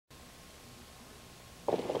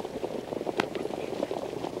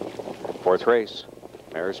Fourth race,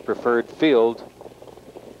 mare's preferred field.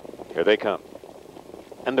 Here they come.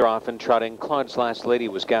 And they're off and trotting. Claude's Last Lady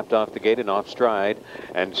was gapped off the gate and off stride.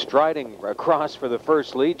 And striding across for the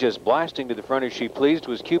first lead, just blasting to the front as she pleased,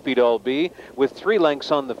 was Cupid All B with 3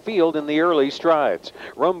 lengths on the field in the early strides.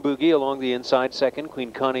 Rum Boogie along the inside second.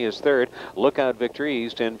 Queen Connie is third. Lookout Victory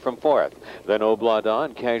eased in from fourth. Then Oblada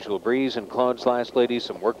and Casual Breeze and Claude's Last Lady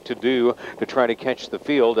some work to do to try to catch the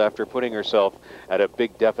field after putting herself at a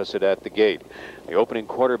big deficit at the gate. The opening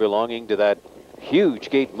quarter belonging to that huge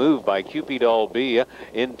gate move by Cupid All B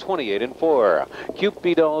in 28 and 4.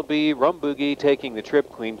 Cupid All B, Rum Boogie taking the trip.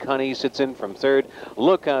 Queen Connie sits in from third.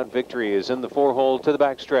 Lookout Victory is in the 4-hole to the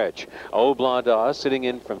backstretch. Oblada sitting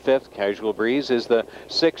in from fifth. Casual Breeze is the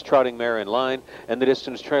 6th trotting mare in line, and the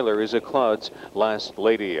distance trailer is a Claude's Last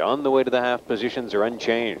Lady. On the way to the half, positions are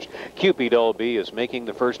unchanged. Cupid All B is making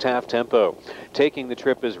the first half tempo. Taking the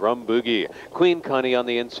trip is Rum Boogie. Queen Connie on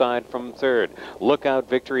the inside from third. Lookout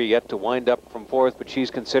Victory yet to wind up from fourth, but she's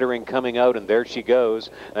considering coming out, and there she goes.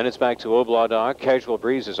 Then it's back to Oblada. Casual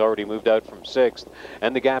Breeze has already moved out from sixth,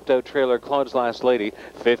 and the gapped out trailer Claude's Last Lady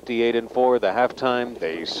 58 and 4. The halftime,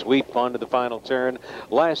 they sweep onto the final turn.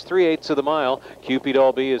 Last 3/8 of the mile. Cupid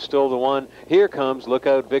All B is still the one. Here comes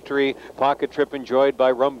Lookout Victory. Pocket trip enjoyed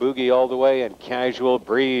by Rum Boogie all the way, and Casual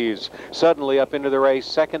Breeze suddenly up into the race,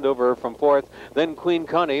 second over from fourth. Then Queen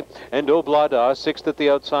Connie and Oblada sixth at the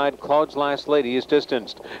outside. Claude's Last Lady is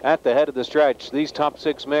distanced at the head of the stretch. These top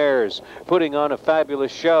 6 mares putting on a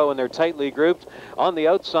fabulous show, and they're tightly grouped. On the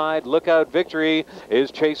outside, Lookout Victory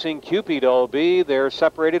is chasing Cupid All B. They're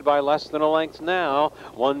separated by less than a length now.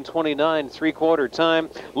 1:29 3/4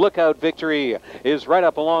 time. Lookout Victory is right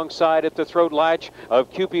up alongside at the throat latch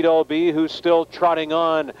of Cupid All B, who's still trotting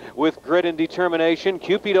on with grit and determination.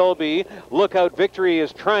 Cupid All B, Lookout Victory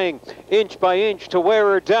is trying inch by inch to wear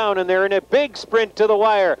her down, and they're in a big sprint to the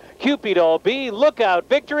wire. Cupid All B, Lookout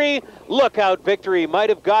Victory. Lookout Victory might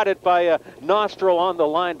have got it by a nostril on the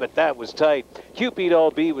line, but that was tight. Cupid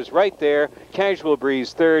All B was right there. Casual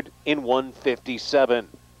Breeze third in 1:57.